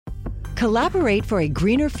Collaborate for a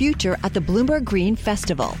greener future at the Bloomberg Green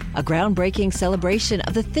Festival, a groundbreaking celebration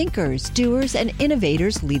of the thinkers, doers, and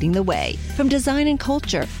innovators leading the way. From design and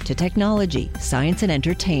culture to technology, science, and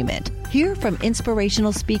entertainment. Hear from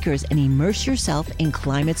inspirational speakers and immerse yourself in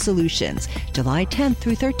climate solutions. July 10th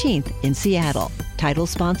through 13th in Seattle. Title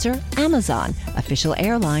sponsor, Amazon. Official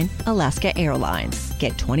airline, Alaska Airlines.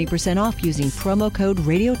 Get 20% off using promo code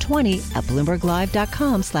Radio20 at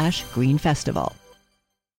BloombergLive.com/greenfestival.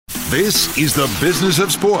 This is the business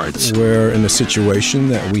of sports. We're in a situation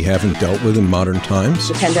that we haven't dealt with in modern times.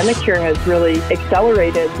 The pandemic here has really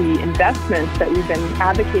accelerated the investments that we've been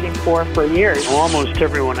advocating for years. Almost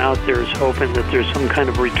everyone out there is hoping that there's some kind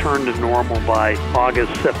of return to normal by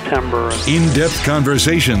August, September. In-depth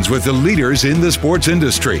conversations with the leaders in the sports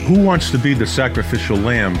industry. Who wants to be the sacrificial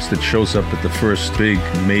lambs that shows up at the first big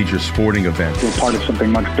major sporting event? We're part of something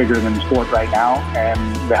much bigger than sport right now, and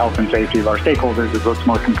the health and safety of our stakeholders is what's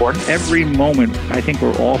most important. Every moment, I think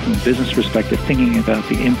we're all, from a business perspective, thinking about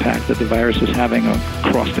the impact that the virus is having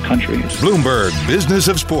across the country. Bloomberg Business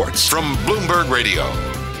of Sports from Bloomberg Radio.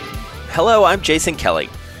 Hello, I'm Jason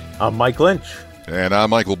Kelly. I'm Mike Lynch. And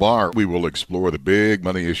I'm Michael Barr. We will explore the big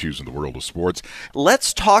money issues in the world of sports.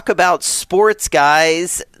 Let's talk about sports,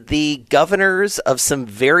 guys. The governors of some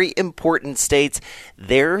very important states,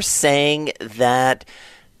 they're saying that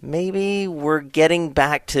maybe we're getting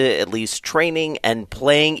back to at least training and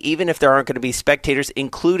playing, even if there aren't going to be spectators,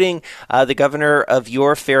 including the governor of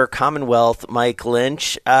your fair Commonwealth, Mike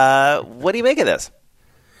Lynch. What do you make of this?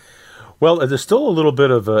 Well, there's still a little bit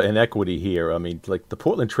of inequity here. I mean, like the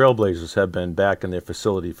Portland Trailblazers have been back in their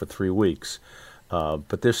facility for 3 weeks.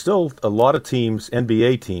 But there's still a lot of teams,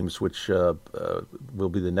 NBA teams, which will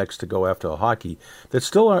be the next to go after hockey, that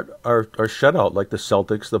still are shut out, like the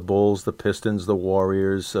Celtics, the Bulls, the Pistons, the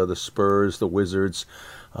Warriors, the Spurs, the Wizards.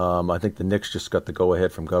 I think the Knicks just got the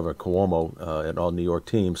go-ahead from Governor Cuomo and all New York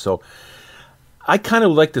teams. So I kind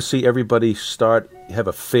of like to see everybody have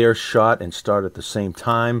a fair shot and start at the same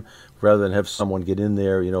time, rather than have someone get in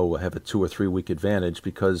there, have a 2 or 3 week advantage,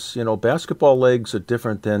 because, basketball legs are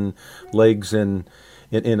different than legs in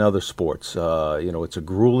other sports. It's a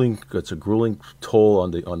grueling toll on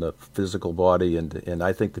the physical body, and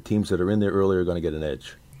I think the teams that are in there early are going to get an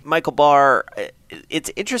edge. Michael Barr, it's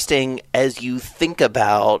interesting as you think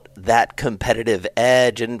about that competitive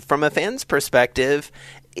edge, and from a fan's perspective,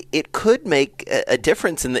 it could make a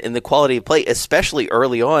difference in the quality of play, especially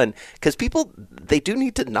early on, because they do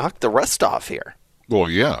need to knock the rust off here. Well,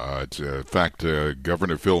 yeah. In fact,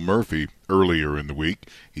 Governor Phil Murphy, earlier in the week,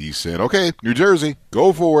 he said, okay, New Jersey,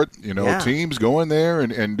 go for it. Teams, go in there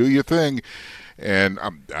and do your thing. And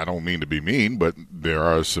I don't mean to be mean, but there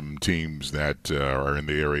are some teams that are in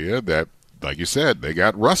the area that, like you said, they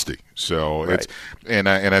got rusty. So right.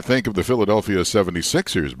 I think of the Philadelphia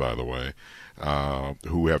 76ers, by the way,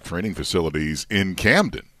 who have training facilities in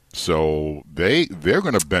Camden. So they're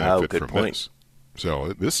going to benefit from this.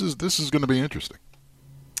 So this is going to be interesting.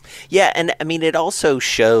 Yeah, and I mean, it also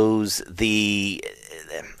shows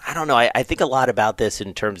I don't know, I think a lot about this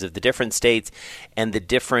in terms of the different states and the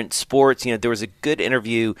different sports. There was a good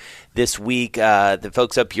interview this week that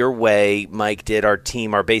folks up your way, Mike, did, our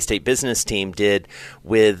Bay State business team did,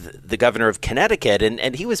 with the governor of Connecticut.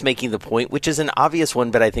 And he was making the point, which is an obvious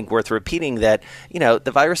one, but I think worth repeating, that,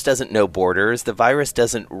 the virus doesn't know borders. The virus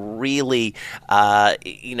doesn't really,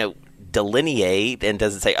 delineate, and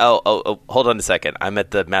doesn't say, oh, hold on a second, I'm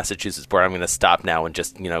at the Massachusetts border, I'm going to stop now and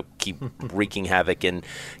just keep wreaking havoc in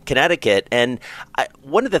Connecticut. And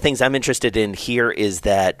one of the things I'm interested in here is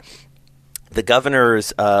that the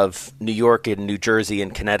governors of New York and New Jersey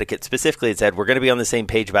and Connecticut specifically said, we're going to be on the same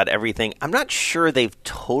page about everything. I'm not sure they've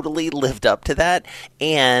totally lived up to that.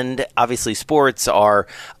 And obviously sports are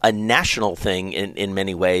a national thing in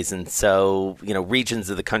many ways. And so, regions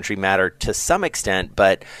of the country matter to some extent.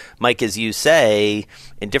 But Mike, as you say,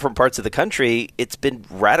 in different parts of the country, it's been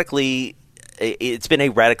a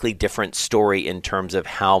radically different story in terms of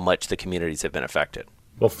how much the communities have been affected.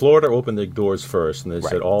 Well, Florida opened their doors first, and they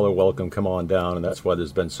Right. said all are welcome, come on down, and that's why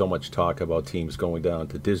there's been so much talk about teams going down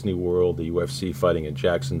to Disney World, the UFC fighting in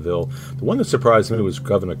Jacksonville. The one that surprised me was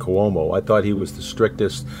Governor Cuomo. I thought he was the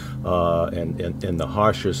strictest and the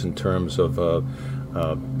harshest in terms of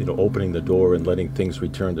opening the door and letting things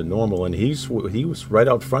return to normal. And he was right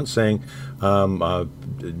out front saying,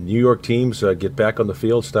 New York teams get back on the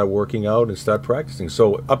field, start working out, and start practicing.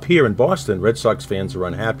 So up here in Boston, Red Sox fans are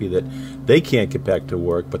unhappy that they can't get back to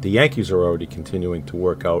work, but the Yankees are already continuing to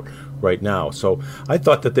work out right now. So I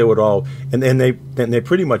thought that they would all, and they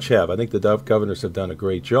pretty much have. I think the governors have done a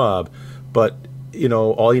great job, but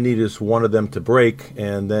all you need is one of them to break,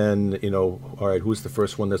 and then, all right, who's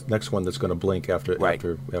the next one that's going to blink after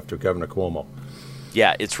Governor Cuomo?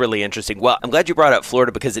 Yeah, it's really interesting. Well, I'm glad you brought up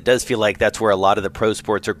Florida because it does feel like that's where a lot of the pro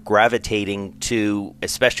sports are gravitating to,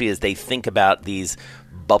 especially as they think about these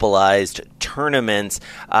bubbleized tournaments.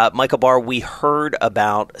 Michael Barr, we heard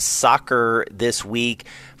about soccer this week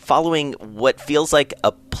following what feels like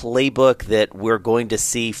a playbook that we're going to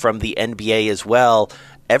see from the NBA as well.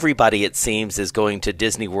 Everybody, it seems, is going to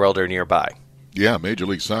Disney World or nearby. Yeah, Major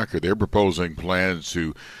League Soccer, they're proposing plans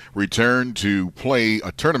to return to play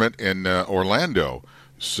a tournament in Orlando.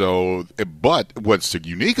 So, but what's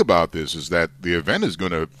unique about this is that the event is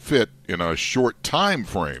going to fit in a short time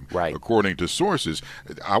frame, right, according to sources.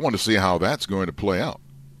 I want to see how that's going to play out.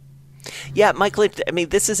 Yeah, Michael,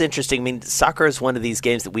 this is interesting. Soccer is one of these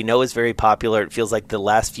games that we know is very popular. It feels like the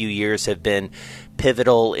last few years have been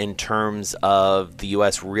pivotal in terms of the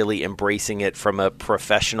U.S. really embracing it from a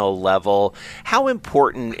professional level. How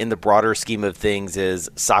important in the broader scheme of things is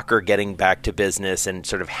soccer getting back to business and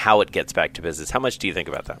sort of how it gets back to business? How much do you think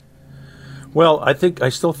about that? Well, I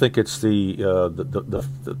still think it's the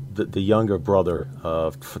younger brother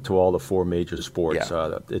to all the four major sports.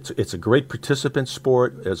 Yeah. It's a great participant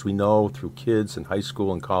sport, as we know, through kids in high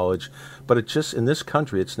school and college. But it just, in this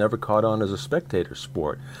country, it's never caught on as a spectator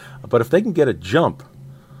sport. But if they can get a jump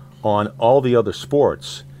on all the other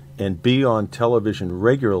sports and be on television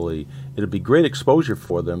regularly, it'd be great exposure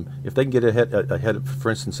for them. If they can get ahead of,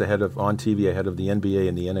 for instance, ahead of the NBA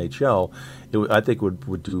and the NHL, I think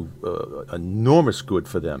would do enormous good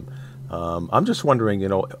for them. I'm just wondering,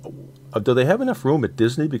 do they have enough room at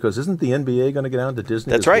Disney? Because isn't the NBA going to get down to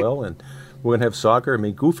Disney as well? And we're going to have soccer.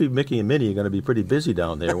 Goofy, Mickey, and Minnie are going to be pretty busy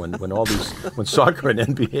down there when soccer and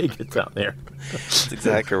NBA get down there. That's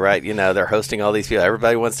exactly right. They're hosting all these people.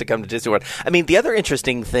 Everybody wants to come to Disney World. The other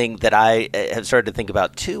interesting thing that I have started to think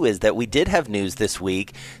about, too, is that we did have news this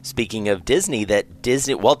week, speaking of Disney, that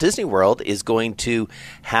Walt Disney World is going to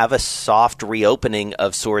have a soft reopening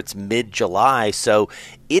of sorts mid-July. So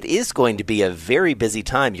it is going to be a very busy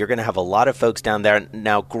time. You're going to have a lot of folks down there.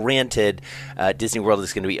 Now, granted, Disney World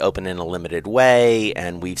is going to be open in a limited way,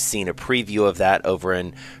 and we've seen a preview of that over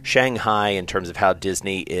in Shanghai in terms of how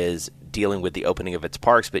Disney is dealing with the opening of its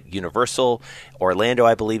parks. But Universal Orlando,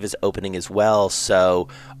 I believe, is opening as well. So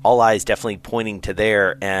all eyes definitely pointing to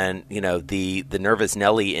there. And, the nervous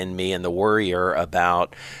Nelly in me and the worrier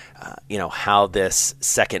about how this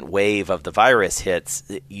second wave of the virus hits,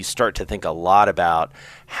 you start to think a lot about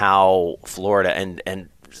how Florida and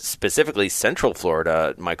specifically Central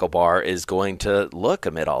Florida, Michael Barr, is going to look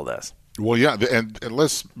amid all this. Well, yeah, and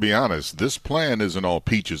let's be honest, this plan isn't all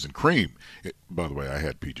peaches and cream. By the way, I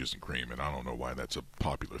had peaches and cream, and I don't know why that's a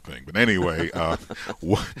popular thing. But anyway,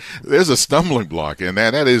 there's a stumbling block, and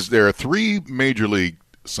that is there are three Major League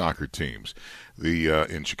Soccer teams.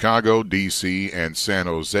 In Chicago, D.C., and San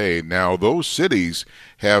Jose. Now, those cities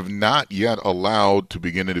have not yet allowed to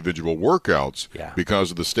begin individual workouts because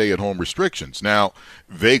of the stay-at-home restrictions. Now,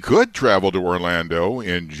 they could travel to Orlando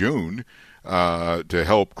in June to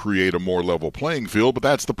help create a more level playing field, but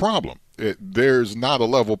that's the problem. There's not a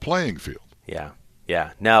level playing field. Yeah.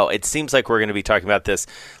 No, it seems like we're going to be talking about this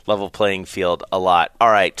level playing field a lot. All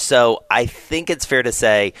right, so I think it's fair to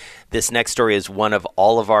say this next story is one of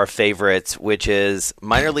all of our favorites, which is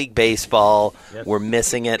minor league baseball. Yes. We're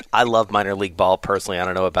missing it. I love minor league ball personally. I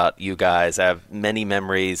don't know about you guys. I have many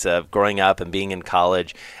memories of growing up and being in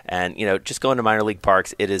college and, just going to minor league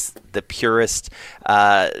parks. It is the purest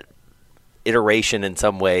iteration in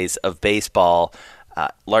some ways of baseball,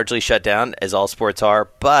 largely shut down, as all sports are,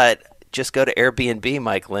 but just go to Airbnb,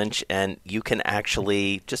 Mike Lynch, and you can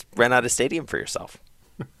actually just rent out a stadium for yourself.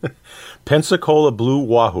 Pensacola Blue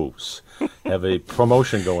Wahoos have a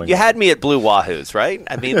promotion going on. You had me at Blue Wahoos, right?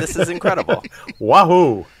 This is incredible.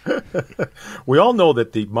 Wahoo! We all know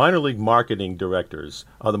that the minor league marketing directors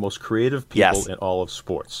are the most creative people in all of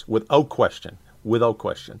sports, without question.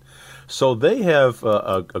 So they have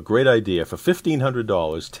a great idea. For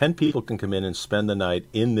 $1,500, 10 people can come in and spend the night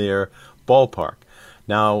in their ballpark.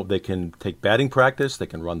 Now they can take batting practice, they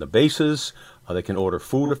can run the bases, they can order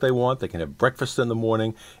food if they want, they can have breakfast in the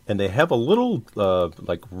morning, and they have a little,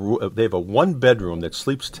 they have a one bedroom that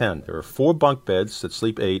sleeps 10. There are 4 bunk beds that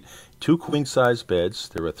sleep 8, 2 queen-size beds,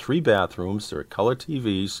 there are 3 bathrooms, there are color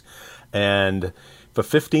TVs, and for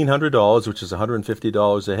 $1,500, which is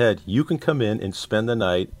 $150 a head, you can come in and spend the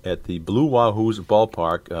night at the Blue Wahoos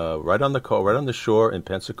ballpark right on the shore in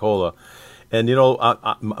Pensacola. And,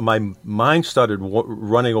 my mind started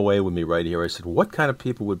running away with me right here. I said, what kind of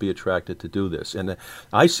people would be attracted to do this? And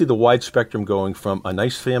I see the wide spectrum going from a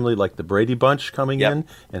nice family like the Brady Bunch coming in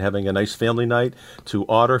and having a nice family night to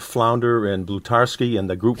Otter, Flounder, and Blutarski and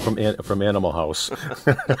the group from Animal House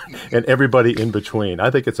and everybody in between.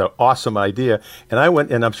 I think it's an awesome idea. And I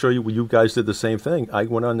went, and I'm sure you guys did the same thing. I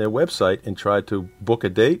went on their website and tried to book a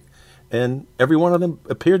date, and every one of them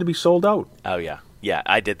appeared to be sold out. Oh, yeah. Yeah,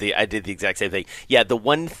 I did the exact same thing. Yeah, the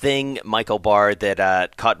one thing, Michael Barr,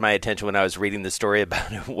 that caught my attention when I was reading the story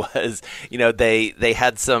about it was, they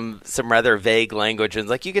had some rather vague language, and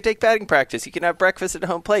like, you could take batting practice, you can have breakfast at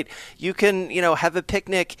home plate, you can have a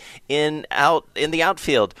picnic in the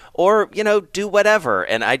outfield, or do whatever.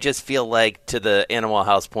 And I just feel like, to the Animal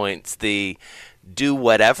House points, the do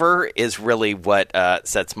whatever is really what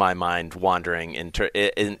sets my mind wandering in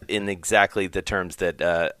exactly the terms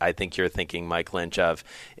that I think you're thinking, Mike Lynch, of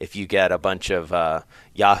if you get a bunch of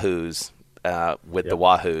yahoos with the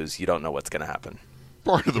wahoos, you don't know what's going to happen.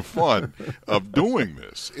 Part of the fun of doing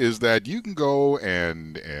this is that you can go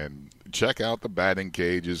and check out the batting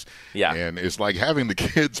cages. Yeah. And it's like having the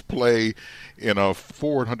kids play in a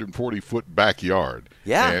 440-foot backyard.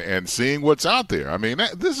 Yeah. And seeing what's out there. I mean,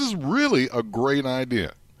 this is really a great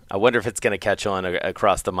idea. I wonder if it's going to catch on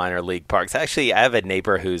across the minor league parks. Actually, I have a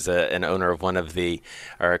neighbor who's an owner of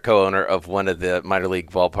or a co-owner of one of the minor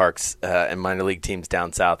league ballparks and minor league teams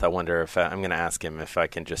down south. I wonder if I'm going to ask him if I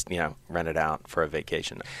can just, rent it out for a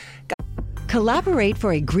vacation. Collaborate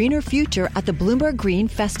for a greener future at the Bloomberg Green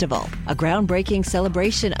Festival, a groundbreaking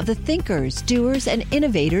celebration of the thinkers, doers, and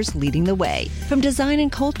innovators leading the way. From design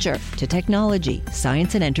and culture to technology,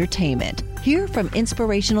 science, and entertainment. Hear from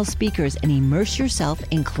inspirational speakers and immerse yourself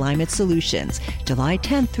in climate solutions. July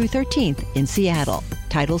 10th through 13th in Seattle.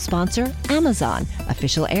 Title sponsor, Amazon.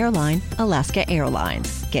 Official airline, Alaska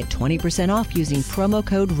Airlines. Get 20% off using promo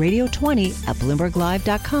code radio20 at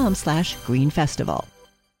BloombergLive.com/greenfestival.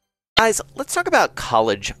 Guys, let's talk about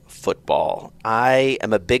college football. I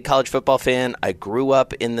am a big college football fan. I grew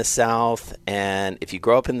up in the South, and if you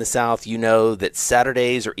grow up in the South, you know that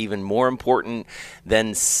Saturdays are even more important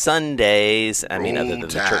than Sundays. I mean, other than the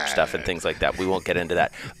church stuff and things like that. We won't get into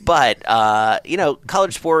that. But,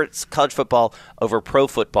 college sports, college football over pro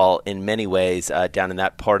football in many ways down in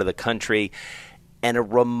that part of the country. And a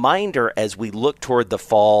reminder as we look toward the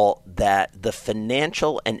fall that the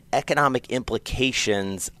financial and economic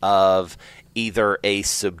implications of either a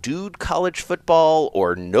subdued college football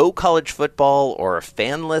or no college football or a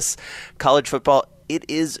fanless college football, it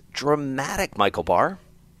is dramatic, Michael Barr.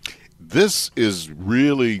 This is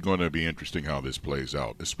really going to be interesting how this plays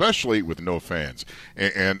out, especially with no fans.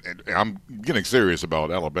 And I'm getting serious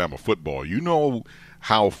about Alabama football. You know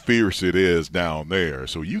how fierce it is down there.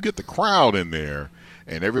 So you get the crowd in there,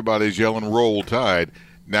 and everybody's yelling "Roll Tide."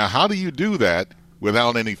 Now, how do you do that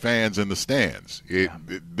without any fans in the stands?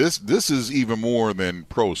 This is even more than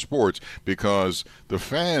pro sports because the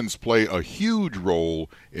fans play a huge role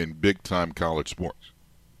in big-time college sports.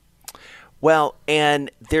 Well, and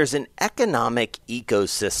there's an economic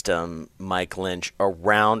ecosystem, Mike Lynch,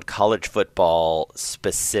 around college football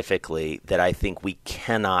specifically that I think we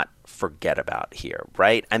cannot forget about here,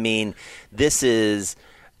 right? I mean, this is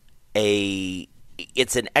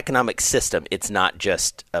it's an economic system. It's not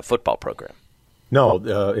just a football program. No,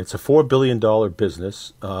 it's a $4 billion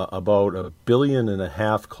business. About $1.5 billion,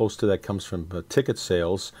 close to that, comes from ticket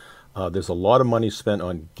sales. There's a lot of money spent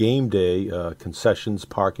on game day, concessions,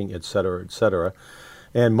 parking, et cetera, et cetera.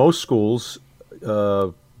 And most schools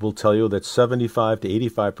will tell you that 75 to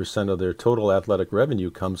 85% of their total athletic revenue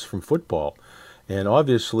comes from football. And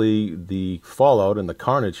obviously the fallout and the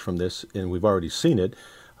carnage from this, and we've already seen it,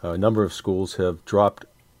 a number of schools have dropped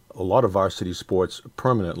a lot of varsity sports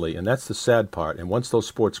permanently, and that's the sad part. And once those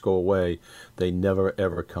sports go away, they never,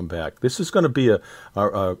 ever come back. This is going to be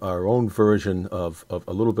our own version of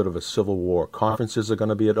a little bit of a civil war. Conferences are going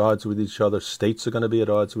to be at odds with each other. States are going to be at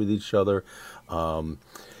odds with each other.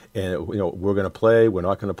 And, we're going to play, we're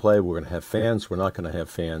not going to play, we're going to have fans, we're not going to have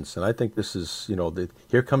fans. And I think this is,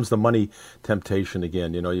 here comes the money temptation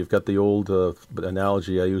again. You've got the old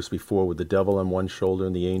analogy I used before with the devil on one shoulder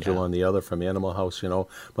and the angel on the other from Animal House, Well,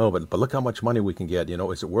 but look how much money we can get,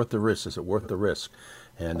 Is it worth the risk? Is it worth the risk?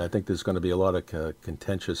 And I think there's going to be a lot of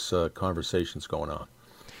contentious conversations going on.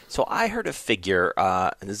 So I heard a figure,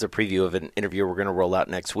 and this is a preview of an interview we're going to roll out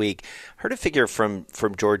next week. I heard a figure from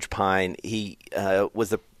George Pine. He was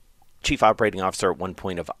the chief operating officer at one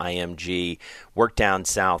point of IMG, worked down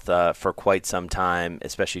south for quite some time,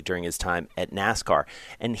 especially during his time at NASCAR.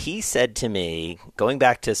 And he said to me, going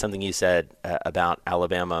back to something you said about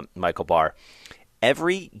Alabama, Michael Barr,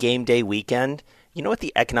 every game day weekend, you know what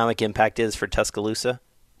the economic impact is for Tuscaloosa?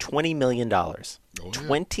 $20 million. Oh, yeah.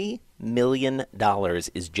 $20 million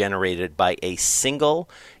is generated by a single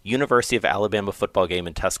University of Alabama football game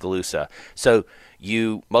in Tuscaloosa. So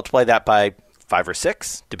you multiply that by 5 or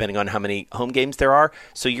 6, depending on how many home games there are.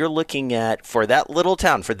 So you're looking at, for that little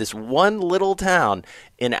town, for this one little town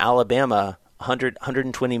in Alabama,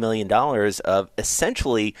 $120 million of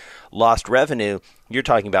essentially lost revenue. You're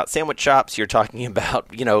talking about sandwich shops. You're talking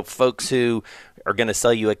about, folks who are going to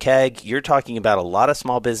sell you a keg. You're talking about a lot of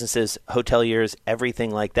small businesses, hoteliers,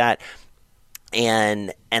 everything like that.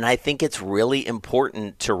 And I think it's really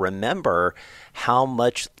important to remember how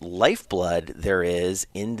much lifeblood there is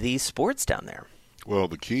in these sports down there. Well,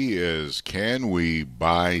 the key is, can we,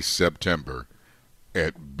 by September,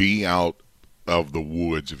 be out of the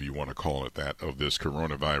woods, if you want to call it that, of this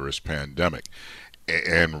coronavirus pandemic?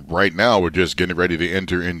 And right now we're just getting ready to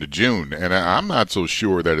enter into June, and I'm not so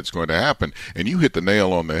sure that it's going to happen. And you hit the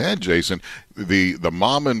nail on the head, Jason. The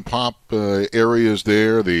mom and pop areas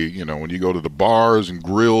there, when you go to the bars and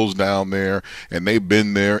grills down there, and they've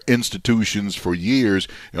been there, institutions for years,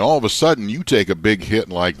 and all of a sudden you take a big hit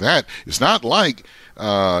like that. It's not like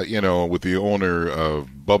with the owner of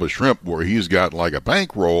Bubba Shrimp where he's got like a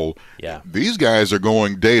bankroll. Yeah. These guys are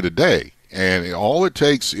going day to day. And all it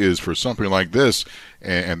takes is for something like this,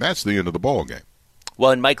 and that's the end of the ball game.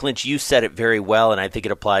 Well, and Mike Lynch, you said it very well, and I think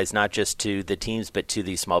it applies not just to the teams but to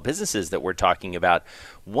these small businesses that we're talking about.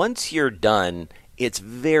 Once you're done, it's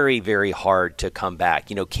very, very hard to come back.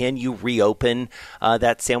 Can you reopen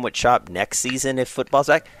that sandwich shop next season if football's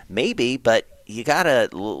back? Maybe, but you got to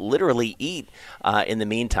literally eat in the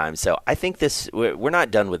meantime. So I think we're not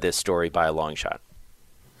done with this story by a long shot.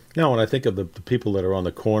 No, when I think of the people that are on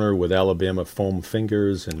the corner with Alabama foam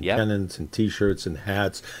fingers and pennants and T-shirts and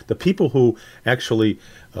hats, the people who actually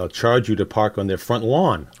charge you to park on their front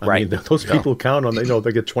lawn. I mean, those people count on, they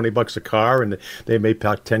get $20 a car, and they may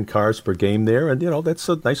park 10 cars per game there, and that's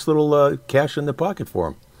a nice little cash in their pocket for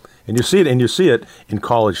them. And you see it in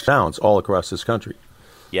college towns all across this country.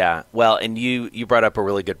 Yeah, well, and you brought up a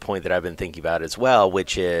really good point that I've been thinking about as well,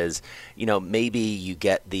 which is, maybe you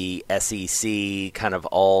get the SEC kind of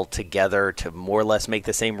all together to more or less make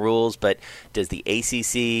the same rules, but does the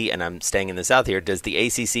ACC, and I'm staying in the South here, does the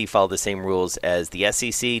ACC follow the same rules as the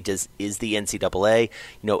SEC? Is the NCAA,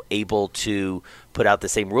 able to put out the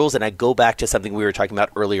same rules? And I go back to something we were talking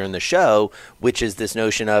about earlier in the show, which is this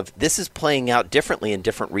notion of this is playing out differently in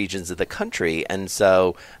different regions of the country, and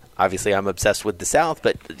so obviously, I'm obsessed with the South,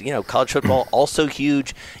 but, college football also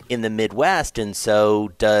huge in the Midwest, and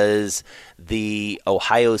so does the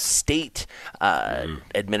Ohio State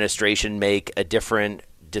administration make a different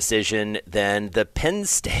decision than the Penn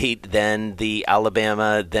State, than the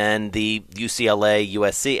Alabama, than the UCLA,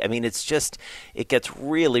 USC? I mean, it gets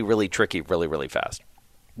really, really tricky really, really fast.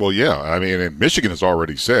 Well, yeah. I mean, and Michigan has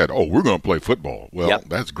already said, we're going to play football. Well,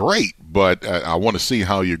 that's great, but I want to see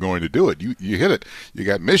how you're going to do it. You hit it. You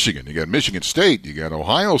got Michigan. You got Michigan State. You got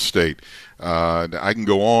Ohio State. I can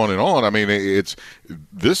go on and on. I mean,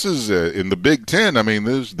 this is in the Big Ten. I mean,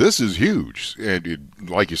 this is huge. And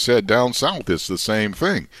like you said, down south, it's the same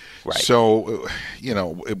thing. Right. So,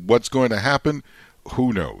 what's going to happen?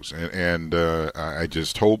 Who knows? And I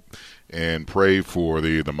just hope and pray for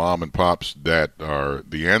the mom and pops that are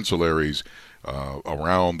the ancillaries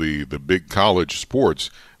around the big college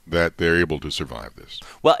sports, that they're able to survive this.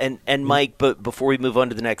 Well, and Mike, but before we move on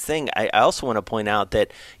to the next thing, I also want to point out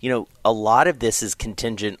that, a lot of this is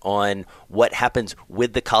contingent on what happens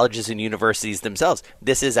with the colleges and universities themselves.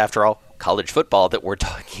 This is, after all, college football that we're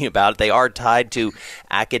talking about. They are tied to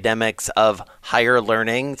academics of higher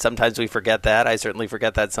learning. Sometimes we forget that. I certainly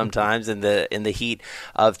forget that sometimes in the heat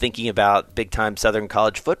of thinking about big-time Southern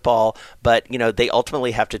college football. But, they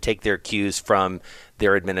ultimately have to take their cues from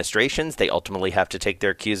their administrations. They ultimately have to take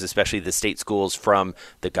their cues, especially the state schools, from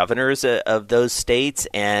the governors of those states.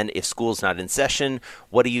 And if school's not in session,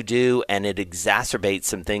 what do you do? And it exacerbates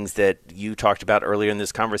some things that you talked about earlier in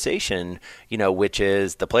this conversation, which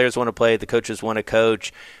is the players want to play, the coaches want to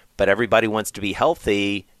coach, but everybody wants to be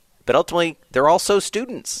healthy. But ultimately, they're also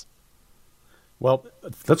students. Well,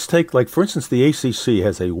 let's take, for instance, the ACC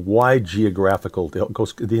has a wide geographical,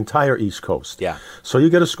 goes the entire East Coast. Yeah. So you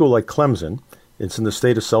get a school like Clemson. It's in the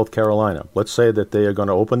state of South Carolina. Let's say that they are going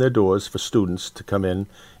to open their doors for students to come in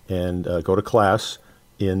and go to class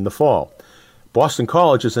in the fall. Boston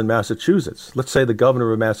College is in Massachusetts. Let's say the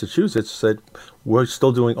governor of Massachusetts said, we're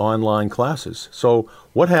still doing online classes. So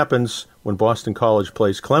what happens when Boston College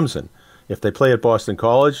plays Clemson? If they play at Boston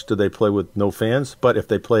College, do they play with no fans? But if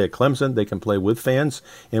they play at Clemson, they can play with fans.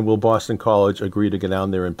 And will Boston College agree to go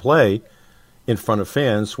down there and play in front of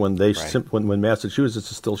fans when when Massachusetts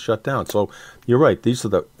is still shut down. So you're right. These are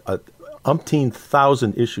the umpteen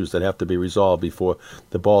thousand issues that have to be resolved before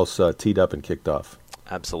the ball's teed up and kicked off.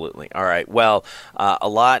 Absolutely. All right. Well, a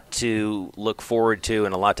lot to look forward to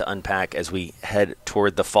and a lot to unpack as we head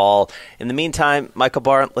toward the fall. In the meantime, Michael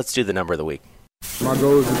Barr, let's do the number of the week. My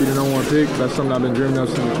goal is to be the number one pick. That's something I've been dreaming of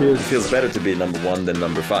since a kid. It feels better to be number one than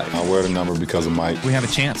number 5. I wear the number because of Mike. We have a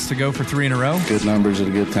chance to go for 3 in a row. Good numbers at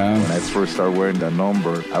a good time. When I first started wearing that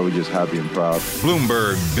number, I was just happy and proud.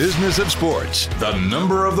 Bloomberg Business of Sports, the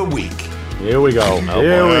number of the week. Here we go.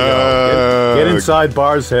 Here we go. Get inside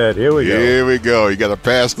Barr's head. Here we go. Here we go. You got to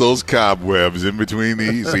pass those cobwebs in between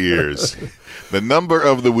these ears. The number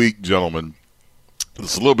of the week, gentlemen,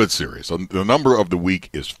 it's a little bit serious. The number of the week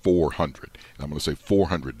is 400. And I'm going to say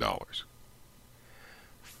 $400.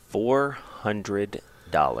 $400.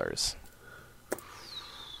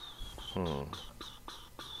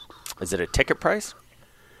 Is it a ticket price?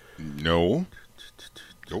 No.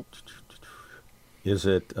 Nope. Is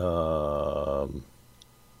it an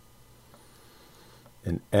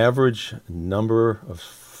average number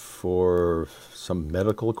for some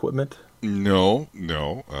medical equipment? No.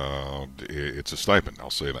 It's a stipend,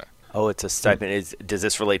 I'll say that. Oh, it's a stipend. Does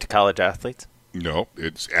this relate to college athletes? No,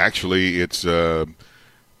 it's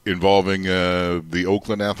involving the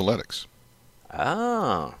Oakland Athletics.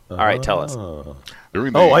 Oh. All right, tell us. I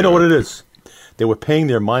know what it is. They were paying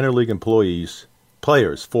their minor league players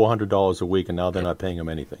 $400 a week, and now they're not paying them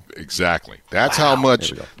anything. Exactly. That's how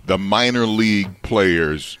much the minor league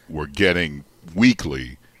players were getting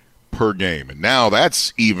weekly per game. And now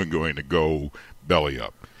that's even going to go belly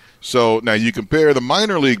up. So now you compare the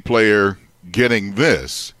minor league player getting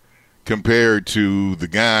this compared to the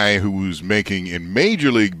guy who's making in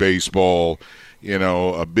Major League Baseball,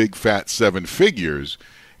 a big fat 7 figures.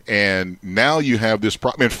 And now you have this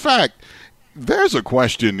problem. In fact, there's a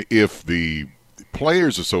question if the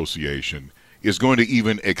Players Association is going to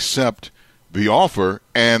even accept the offer,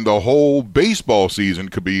 and the whole baseball season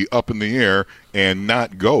could be up in the air and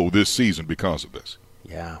not go this season because of this.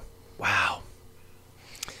 Yeah. Wow.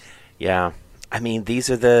 Yeah. I mean, these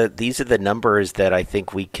are the numbers that I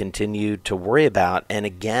think we continue to worry about. And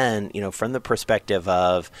again, from the perspective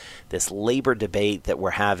of this labor debate that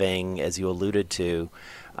we're having, as you alluded to,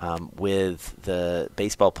 with the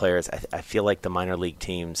baseball players, I feel like the minor league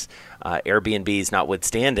teams, Airbnbs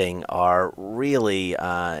notwithstanding, are really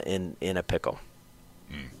in a pickle.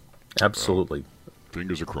 Absolutely.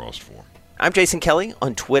 Fingers are crossed for them. I'm Jason Kelly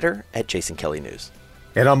on Twitter at Jason Kelly News.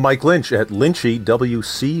 And I'm Mike Lynch at Lynchy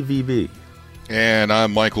WCVB. And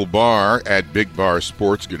I'm Michael Barr at Big Bar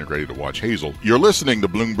Sports, getting ready to watch Hazel. You're listening to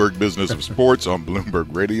Bloomberg Business of Sports on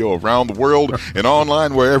Bloomberg Radio around the world and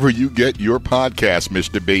online wherever you get your podcasts,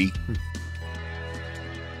 Mr. B.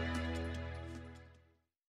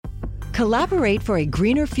 Collaborate for a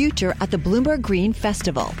greener future at the Bloomberg Green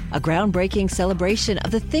Festival, a groundbreaking celebration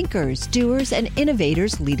of the thinkers, doers, and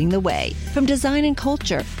innovators leading the way. From design and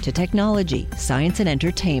culture to technology, science, and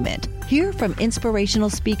entertainment. Hear from inspirational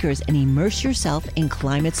speakers and immerse yourself in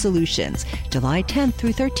climate solutions. July 10th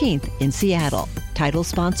through 13th in Seattle. Title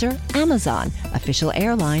sponsor, Amazon. Official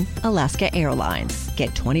airline, Alaska Airlines.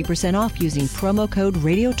 Get 20% off using promo code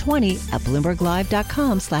radio20 at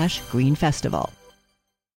BloombergLive.com/Green Festival.